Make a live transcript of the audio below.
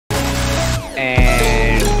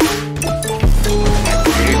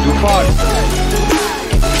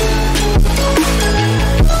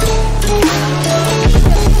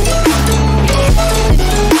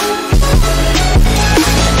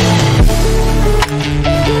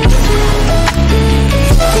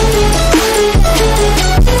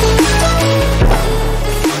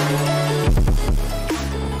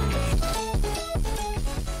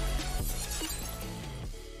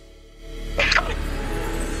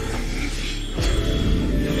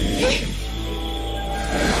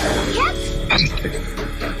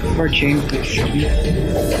Or change this.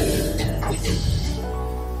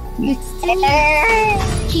 I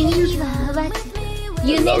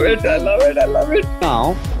love it.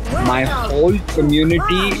 Now, my whole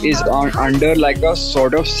community is under like a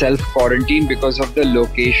sort of self-quarantine because of the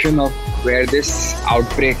location of where this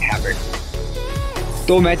outbreak happened.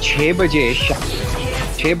 तो मैं 6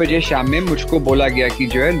 बजे शाम में मुझको बोला गया कि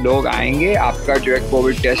जो है लोग आएंगे, आपका जो है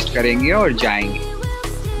कोविड टेस्ट करेंगे और जाएंगे।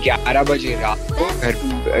 11 बजे रात को घर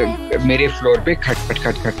मेरे फ्लोर पे खट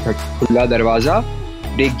खुला दरवाजा।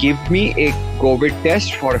 They give me एक कोविड टेस्ट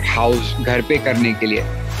फॉर हाउस, घर पे करने के लिए।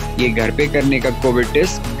 ये घर पे करने का कोविड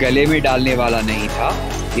टेस्ट गले में डालने वाला नहीं था,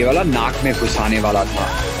 ये वाला नाक में घुसाने वाला था।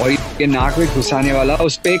 और ये नाक में घुसाने वाला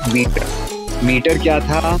उस पे एक मीटर क्या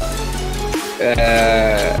था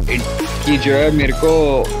कि जो है मेरे को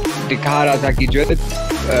दिखा रहा था कि जो है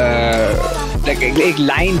एक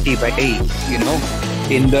लाइन थी भाई,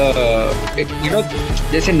 इन द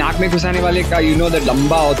जैसे नाक में घुसाने वाले का द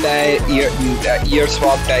लंबा होता है ईयर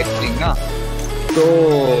स्वैप टाइप थिंग ना। तो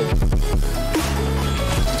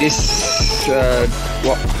this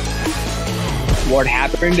what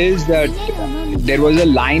happened is that there was a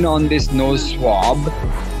line on this nose swab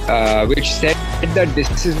which said that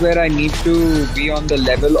this is where I need to be on the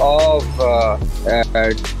level of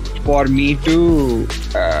for me to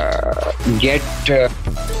get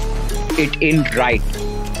it in right.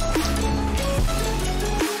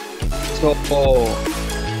 So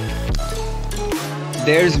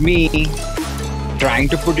there's me trying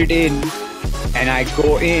to put it in, and I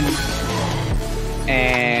go in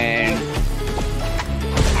and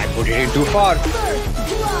I put it in too far.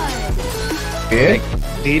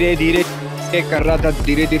 धीरे कर रहा था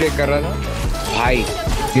भाई,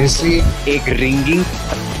 एक ringing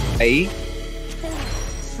I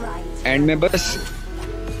and मैं बस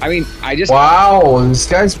I just wow, this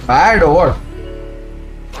guy's bad or what?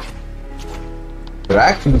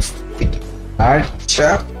 Crack bad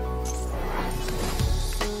chap.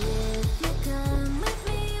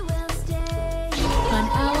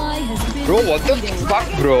 Bro, what the fuck,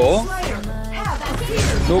 bro?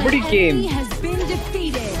 Nobody came.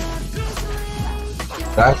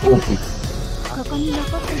 Crack OP.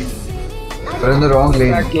 You're in the wrong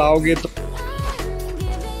lane. Crack लाओगे तो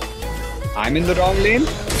I'm in the wrong lane?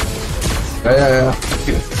 Yeah.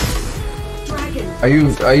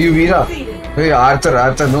 Are you Veera? Hey, Arthur,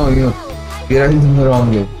 no, Veera is in the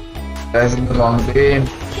wrong lane. Guys in the wrong lane.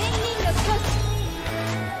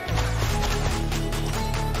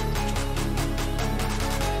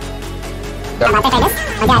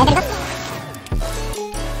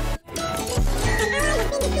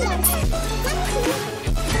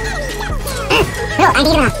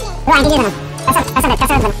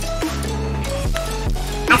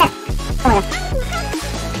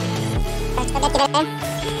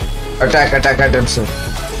 Attack at himself.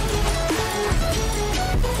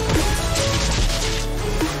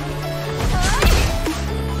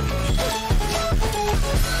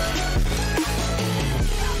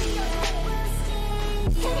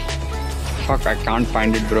 Fuck, I can't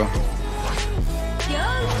find it, bro.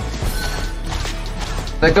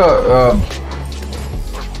 Like a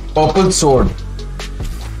purple sword.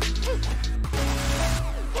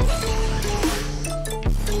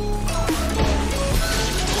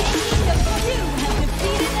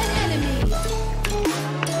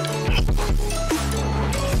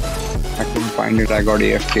 Find it, I got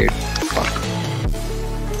AFK'd. Fuck.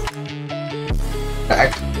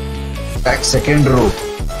 Back second row.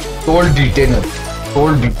 Toll detainer.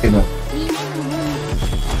 An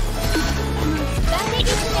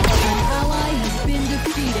ally has been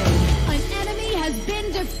defeated. An enemy has been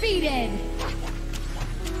defeated.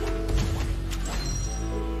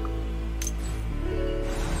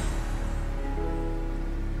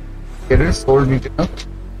 Get it? Toll detainer?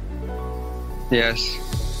 Yes.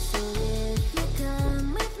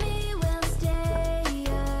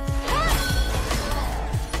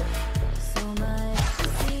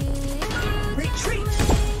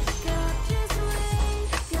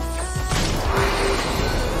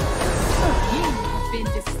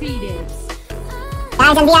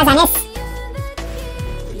 जल्दी आ जाने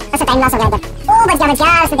ऐसा time loss हो गया इधर। ओ बच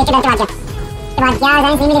गया उसने देख के डर के भाग गया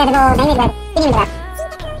नहीं मिल रहा वो नहीं मिल रहा 3 मिल रहा।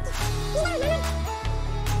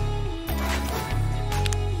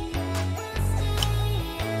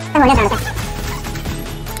 होने जाता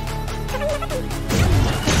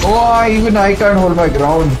oh, even I can't hold my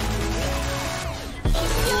ground.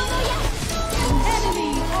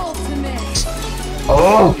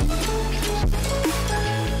 Oh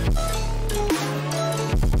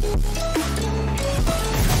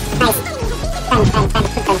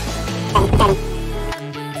Done.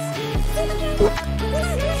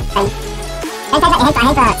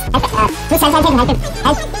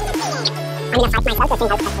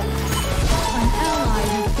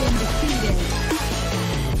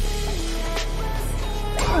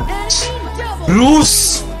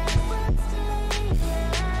 Bruce!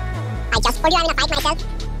 I just told you I'm gonna fight myself.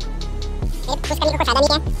 Terus kan ikut sadar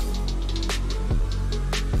nih kan?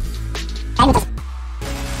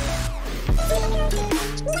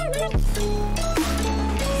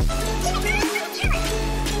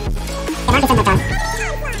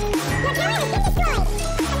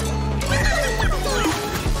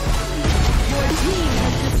 Your team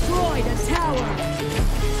has destroyed a tower.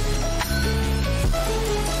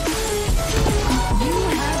 You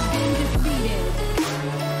have been defeated.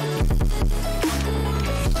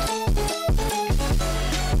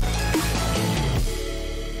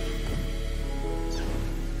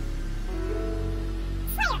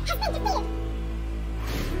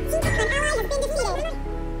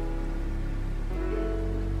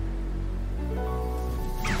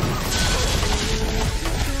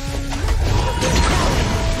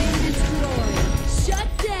 Shut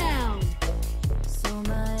down.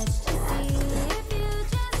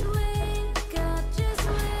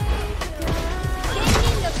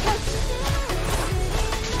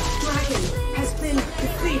 Dragon has been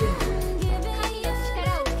defeated.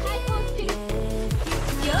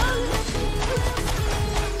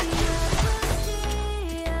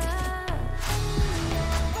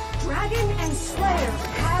 Dragon and Slayer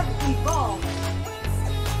have evolved.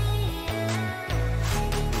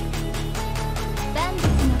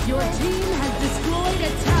 Your team has destroyed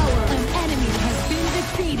a tower. An enemy has been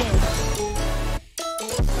defeated.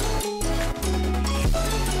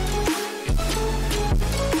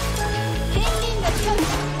 An enemy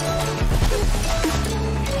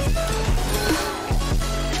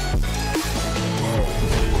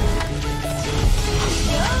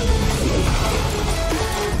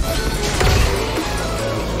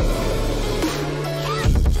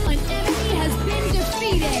has been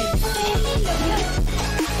defeated.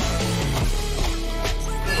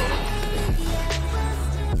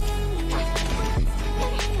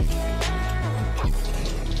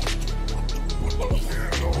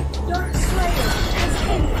 Dark Slayer has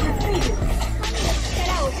been defeated.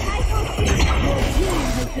 Your team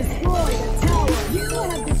has destroyed a tower. You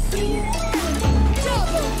have defeated an enemy.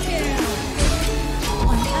 Double kill.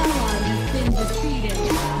 An ally has been defeated.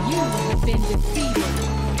 You have been defeated.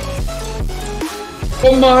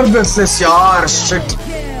 Oh, मार दस यार, shit.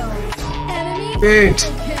 Kill. Enemy Wait.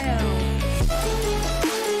 triple kill.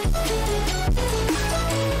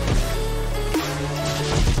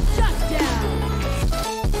 Shut down.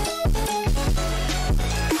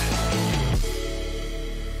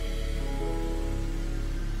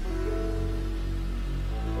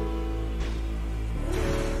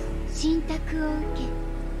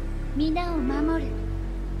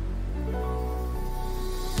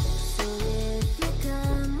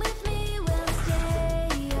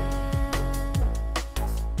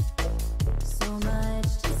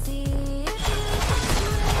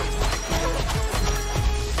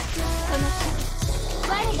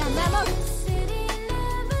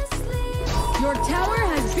 Your tower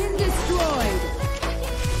has been destroyed.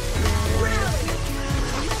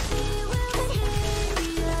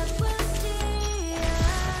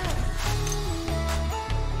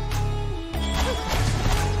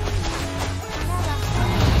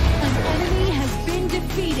 An enemy has been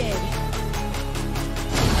defeated.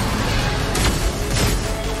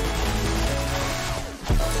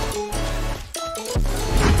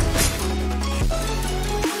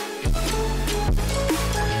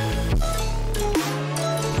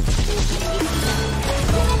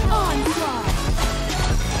 Onslaught.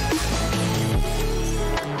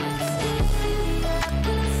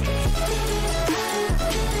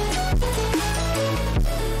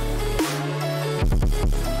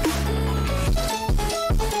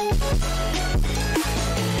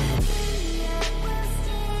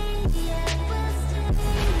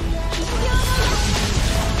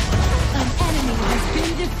 An enemy has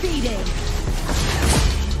been defeated.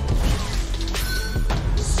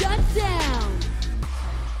 Shut down.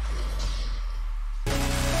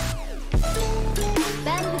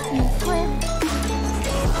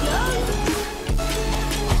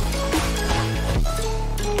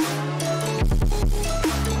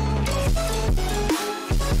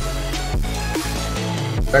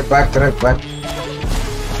 Back.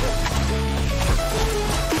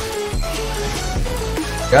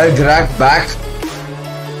 Guys, drag back.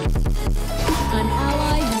 An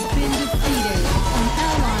ally has been defeated. An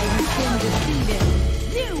ally has been defeated.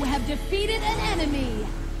 You have defeated an enemy.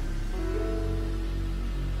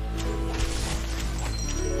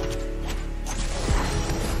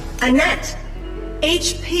 Annette,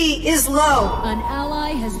 HP is low. An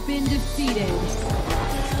ally has been defeated.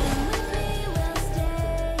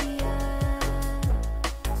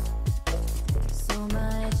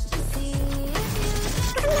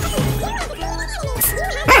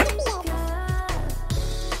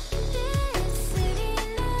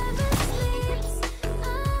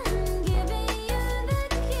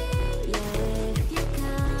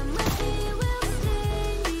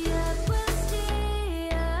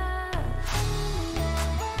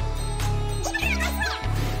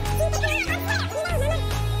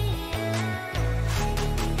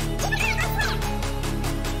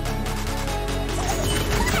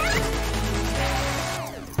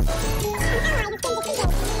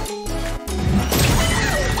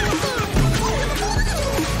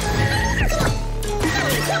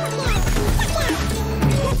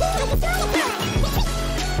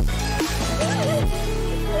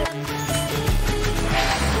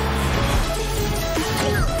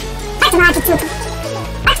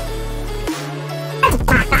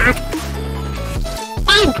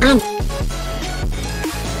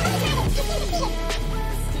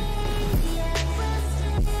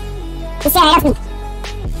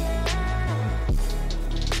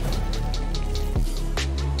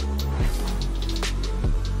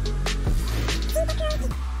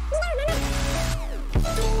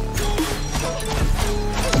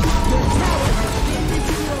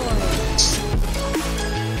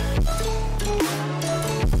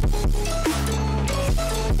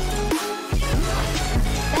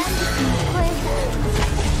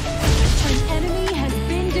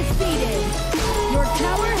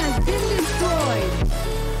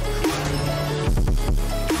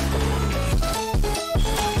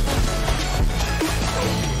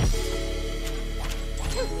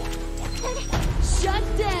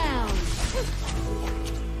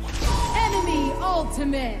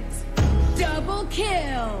 Ultimate double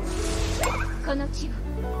kill.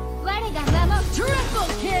 Triple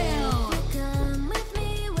kill.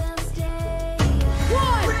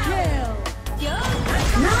 Quad kill.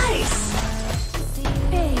 Nice!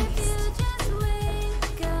 Ace.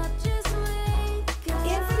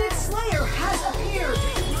 Infinite Slayer has appeared.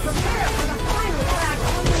 Prepare for the final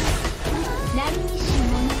battle.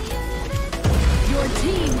 Your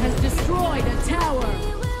team has destroyed a tower.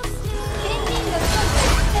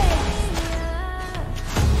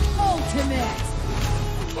 Ultimate.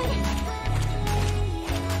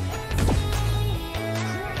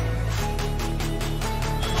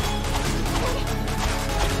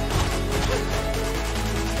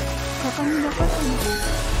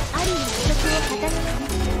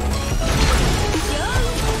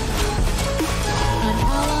 An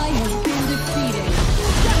ally has been defeated.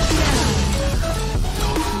 Shut down.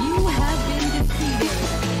 You have been defeated.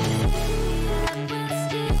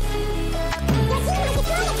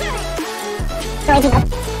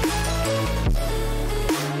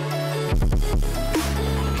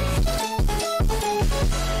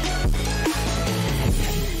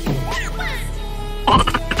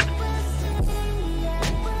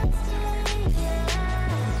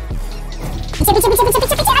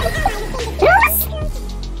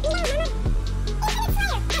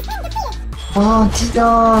 아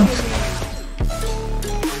진짜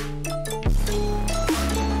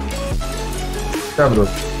진짜 브로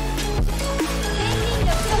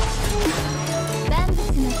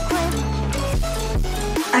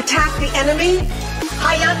Attack the enemy.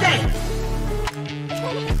 Hayate.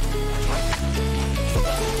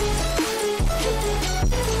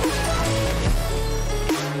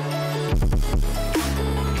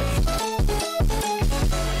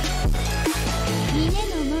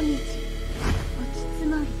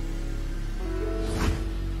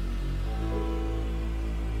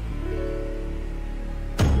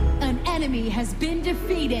 An enemy has been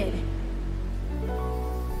defeated.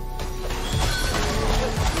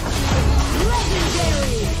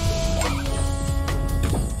 Legendary.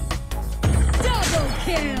 Double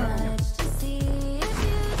kill.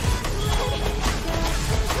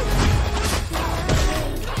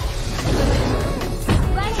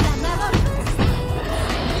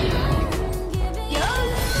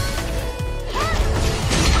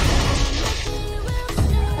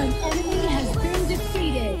 An enemy has been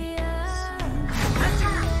defeated.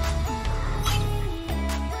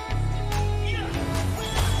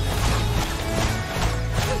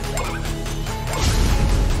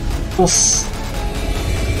 오스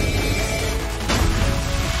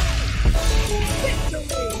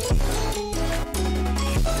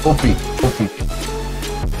뽀삐